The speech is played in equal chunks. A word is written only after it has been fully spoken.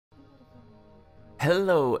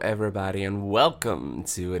Hello everybody and welcome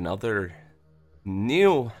to another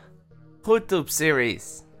new YouTube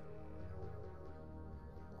series.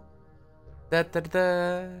 Da, da,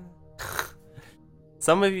 da.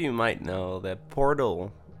 Some of you might know that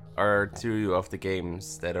Portal are two of the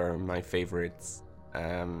games that are my favorites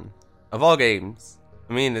of all games.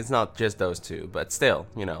 I mean, it's not just those two, but still,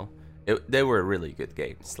 you know, they were really good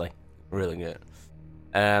games, like really good.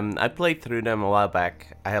 I played through them a while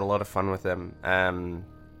back. I had a lot of fun with them.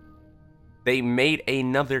 They made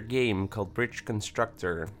another game called Bridge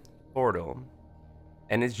Constructor Portal,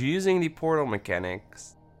 and it's using the Portal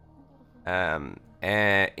mechanics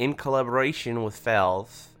in collaboration with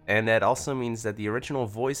Valve, and that also means that the original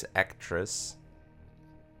voice actress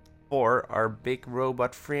for our big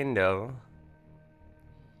robot friendo,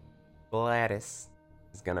 GLaDOS,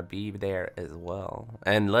 is gonna be there as well.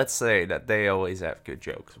 And let's say that they always have good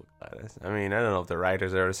jokes with GLaDOS. I mean, I don't know if the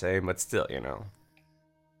writers are the same, but still, you know.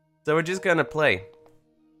 So we're just gonna play.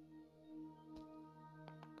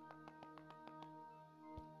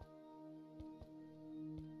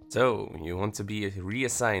 So, you want to be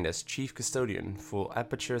reassigned as Chief Custodian for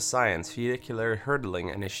Aperture Science Vehicular Hurdling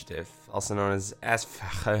Initiative, also known as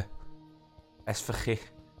ASVG. ASVG.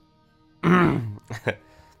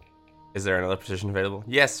 Is there another position available?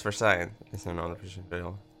 Yes, for science. Is there another position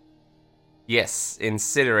available? Yes,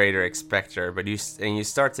 Incinerator Expector, but you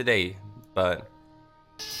start today, but...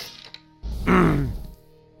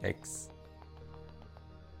 Thanks.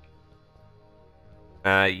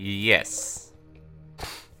 Yes.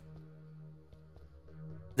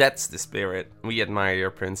 That's the spirit. We admire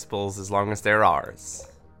your principles as long as they're ours.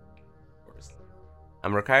 Of course.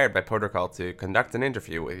 I'm required by protocol to conduct an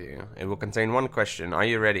interview with you. It will contain one question. Are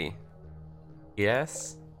you ready?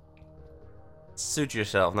 Yes? Suit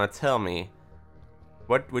yourself. Now tell me,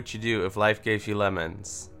 what would you do if life gave you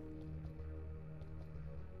lemons?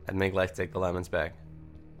 I'd make life take the lemons back.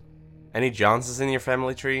 Any Johnsons in your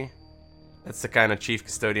family tree? That's the kind of chief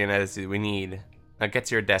custodian attitude we need. Now get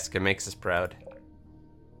to your desk and makes us proud.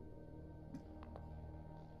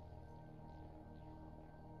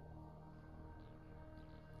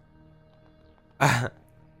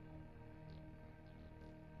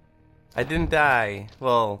 I didn't die.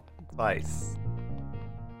 Well, twice.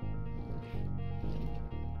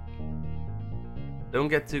 Don't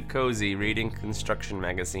get too cozy reading construction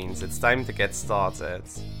magazines. It's time to get started.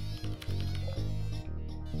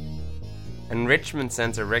 Enrichment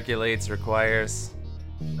Centre regulates, requires...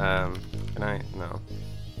 can I? No.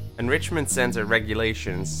 Enrichment Centre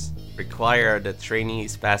regulations require that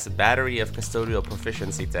trainees pass a battery of custodial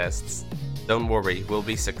proficiency tests. Don't worry, we'll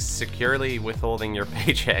be securely withholding your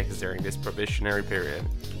paychecks during this probationary period.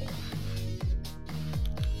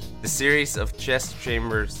 The series of test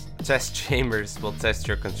chambers will test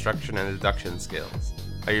your construction and deduction skills.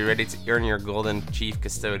 Are you ready to earn your golden chief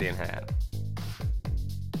custodian hat?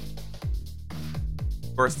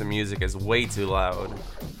 Of course, the music is way too loud.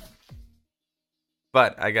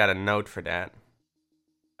 But I got a note for that.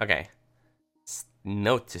 Okay.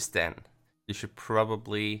 Note to Stan. You should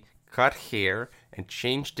probably cut here and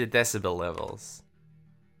change the decibel levels.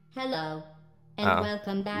 Hello, and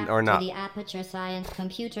welcome back to the Aperture Science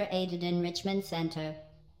Computer Aided Enrichment Center.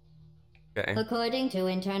 Okay. According to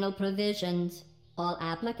internal provisions, all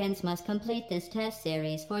applicants must complete this test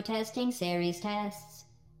series for testing series tests.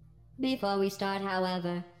 Before we start,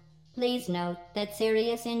 however, please note that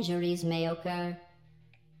serious injuries may occur.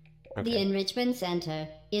 Okay. The Enrichment Center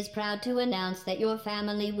is proud to announce that your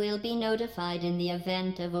family will be notified in the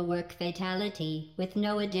event of a work fatality with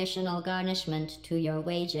no additional garnishment to your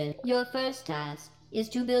wages. Your first task is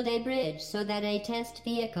to build a bridge so that a test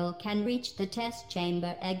vehicle can reach the test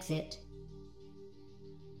chamber exit.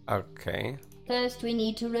 Okay. First, we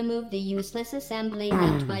need to remove the useless assembly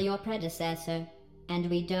left by your predecessor, and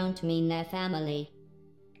we don't mean their family.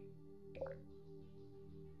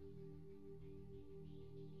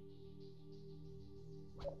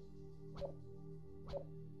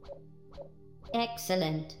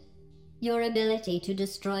 Excellent. Your ability to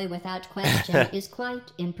destroy without question is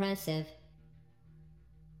quite impressive.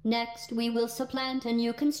 Next, we will supplant a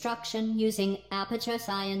new construction using Aperture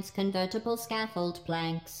Science convertible scaffold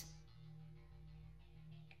planks.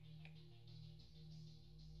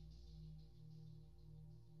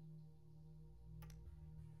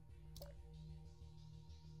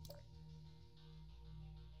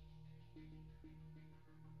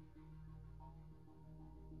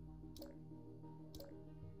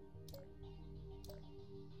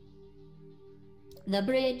 The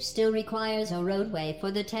bridge still requires a roadway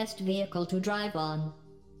for the test vehicle to drive on.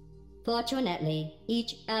 Fortunately,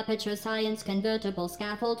 each Aperture Science convertible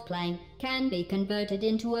scaffold plane can be converted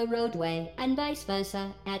into a roadway and vice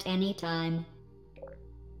versa at any time.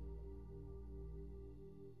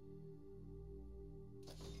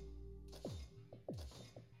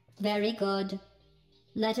 Very good.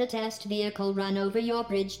 Let a test vehicle run over your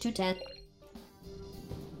bridge to test.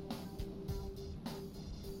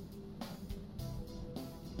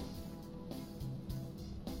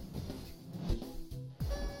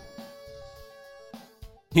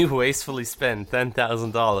 You wastefully spent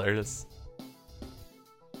 $10,000.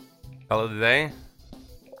 Call it a day.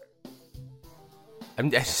 I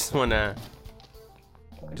just wanna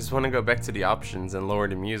go back to the options and lower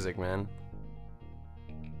the music, man.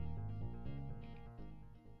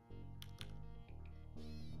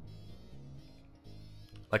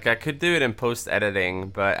 Like, I could do it in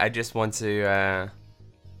post-editing, but I just want to,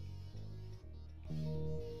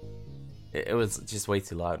 it was just way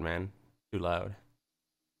too loud, man. Too loud.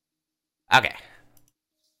 Okay.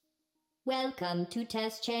 Welcome to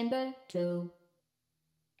Test Chamber 2.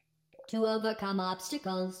 To overcome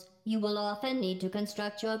obstacles, you will often need to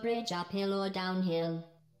construct your bridge uphill or downhill.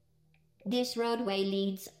 This roadway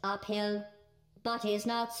leads uphill, but is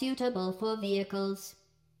not suitable for vehicles.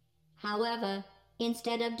 However,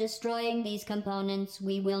 instead of destroying these components,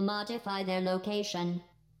 we will modify their location.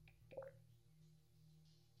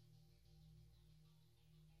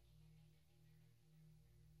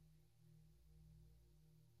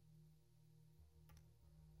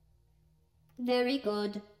 Very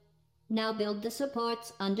good. Now build the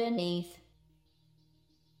supports underneath.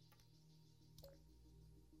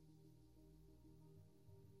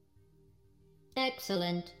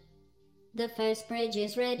 Excellent. The first bridge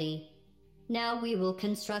is ready. Now we will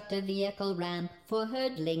construct a vehicle ramp for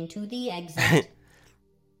hurdling to the exit.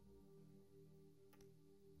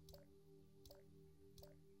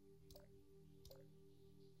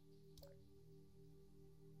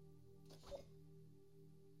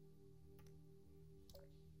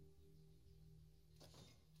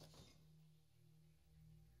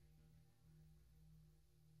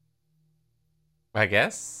 I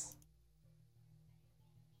guess?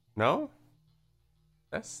 No?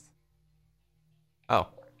 Test? Oh.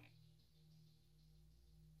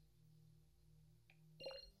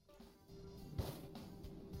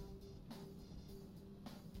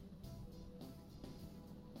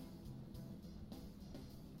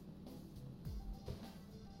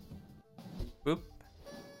 Boop.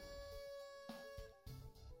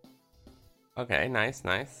 Okay, nice,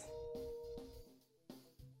 nice.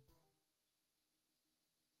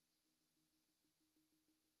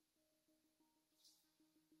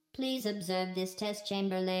 Please observe this test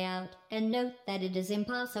chamber layout and note that it is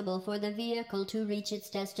impossible for the vehicle to reach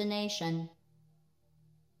its destination.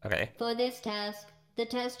 Okay. For this task, the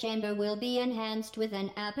test chamber will be enhanced with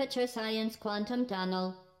an Aperture Science quantum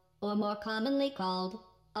tunnel, or more commonly called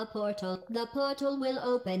a portal. The portal will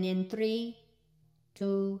open in 3,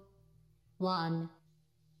 2, 1.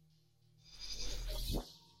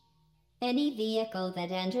 Any vehicle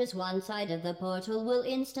that enters one side of the portal will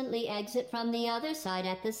instantly exit from the other side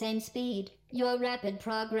at the same speed. Your rapid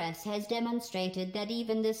progress has demonstrated that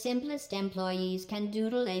even the simplest employees can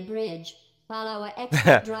doodle a bridge, while our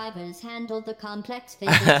expert drivers handle the complex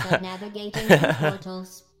physics of navigating through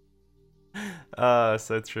portals. Oh,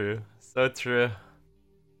 so true. So true.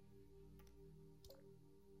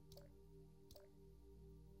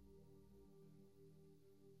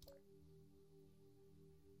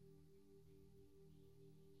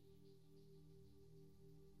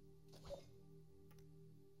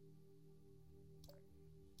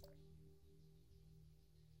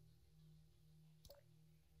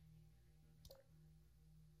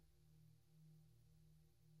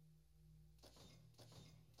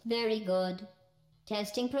 Very good.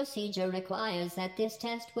 Testing procedure requires that this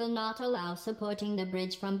test will not allow supporting the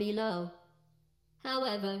bridge from below.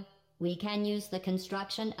 However, we can use the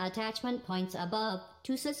construction attachment points above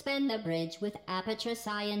to suspend the bridge with Aperture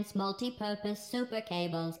Science multi-purpose super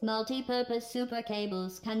cables. Multi-purpose super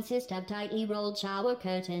cables consist of tightly rolled shower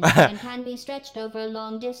curtains and can be stretched over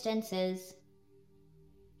long distances.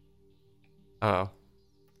 Oh.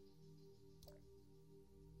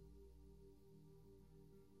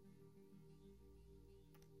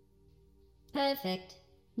 Perfect.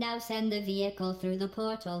 Now send the vehicle through the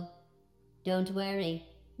portal. Don't worry.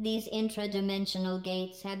 These intra-dimensional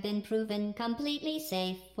gates have been proven completely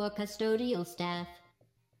safe for custodial staff.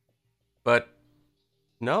 But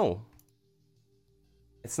no.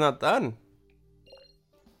 It's not done.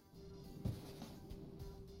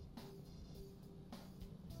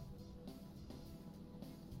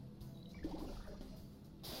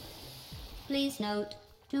 Please note,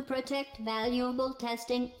 to protect valuable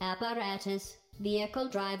testing apparatus, vehicle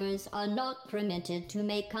drivers are not permitted to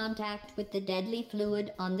make contact with the deadly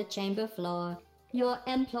fluid on the chamber floor. Your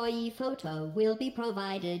employee photo will be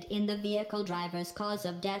provided in the vehicle driver's cause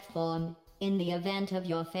of death form in the event of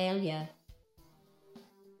your failure.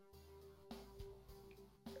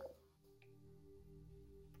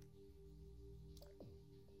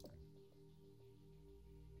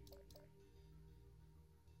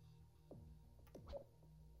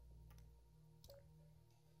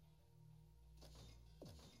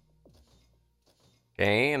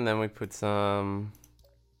 Okay, and then we put some...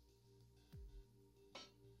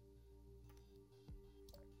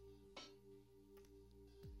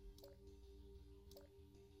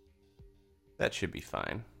 That should be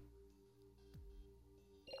fine.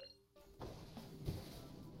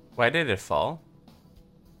 Why did it fall?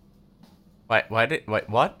 Wait,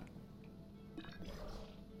 what?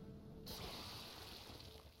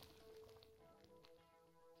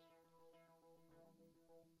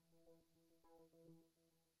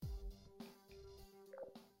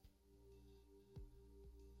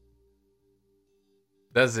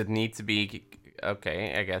 Does it need to be...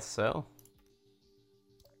 Okay, I guess so.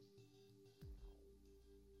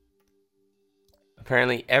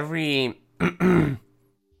 Apparently every... Oh,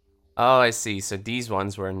 I see. So these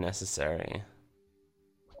ones were necessary.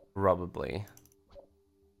 Probably.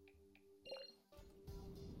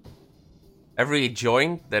 Every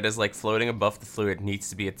joint that is like floating above the fluid needs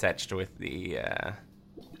to be attached with the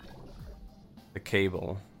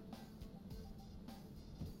cable.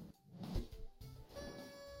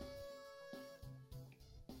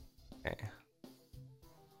 Okay.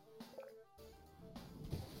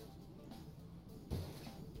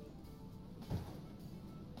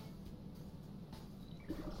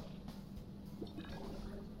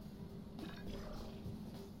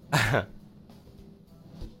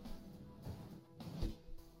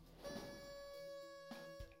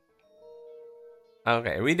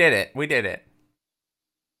 Okay, we did it. We did it.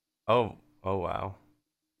 Oh wow.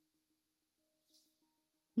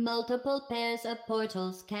 Multiple pairs of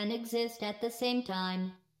portals can exist at the same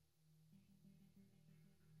time.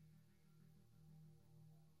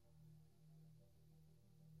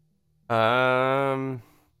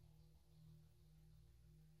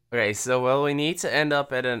 Okay, so well, we need to end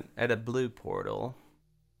up at a blue portal.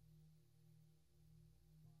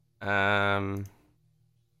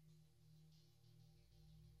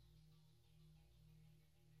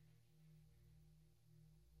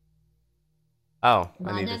 Oh,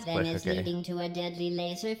 I One need to of them split. is Okay. leading to a deadly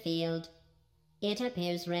laser field. It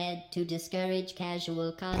appears red to discourage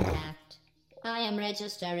casual contact. I am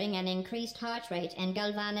registering an increased heart rate and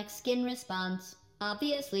galvanic skin response,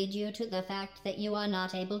 obviously due to the fact that you are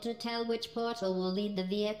not able to tell which portal will lead the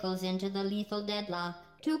vehicles into the lethal deadlock.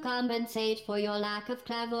 To compensate for your lack of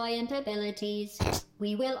clairvoyant abilities,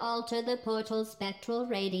 we will alter the portal's spectral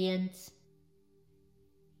radiance.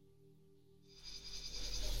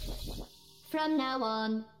 From now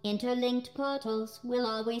on, interlinked portals will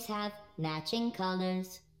always have matching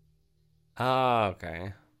colors. Oh,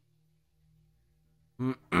 okay.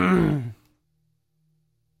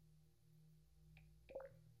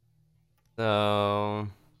 So...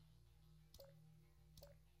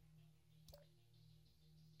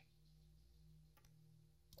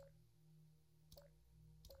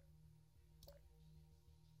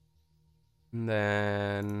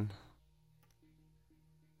 Then...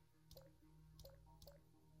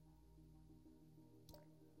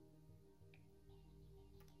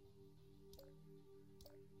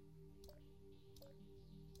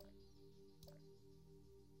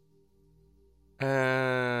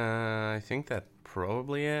 I think that's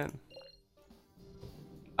probably it.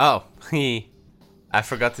 Oh, I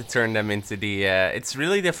forgot to turn them into the... it's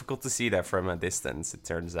really difficult to see that from a distance, it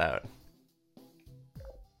turns out.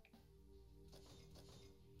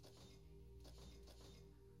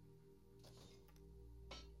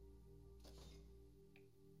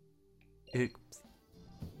 Oops.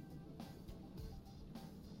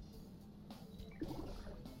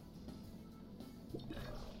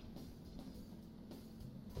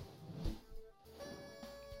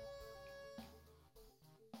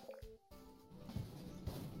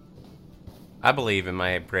 I believe in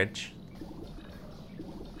my bridge.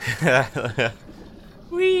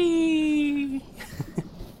 Whee!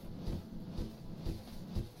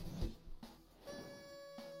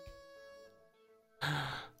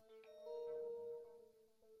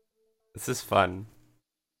 This is fun.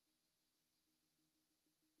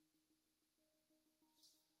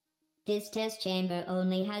 This test chamber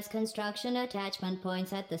only has construction attachment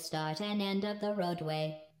points at the start and end of the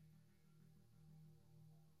roadway.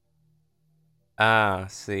 Ah,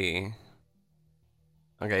 see.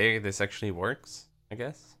 Okay, this actually works, I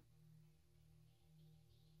guess.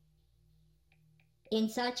 In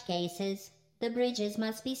such cases, the bridges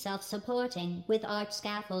must be self-supporting, with arch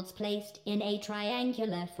scaffolds placed in a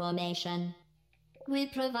triangular formation. We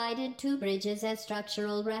provided 2 bridges as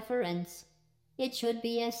structural reference. It should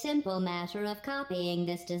be a simple matter of copying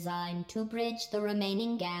this design to bridge the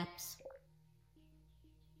remaining gaps.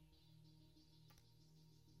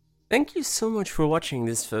 Thank you so much for watching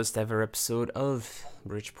this first ever episode of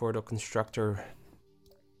Bridge Portal Constructor.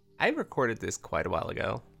 I recorded this quite a while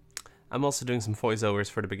ago. I'm also doing some voiceovers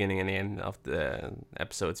for the beginning and the end of the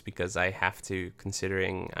episodes because I have to,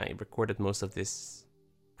 considering I recorded most of this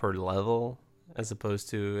per level as opposed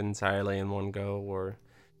to entirely in one go or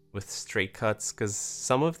with straight cuts, because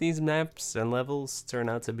some of these maps and levels turn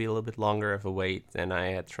out to be a little bit longer of a wait and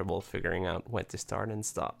I had trouble figuring out when to start and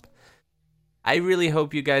stop. I really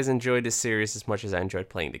hope you guys enjoyed this series as much as I enjoyed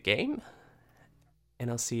playing the game,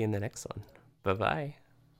 and I'll see you in the next one. Bye-bye.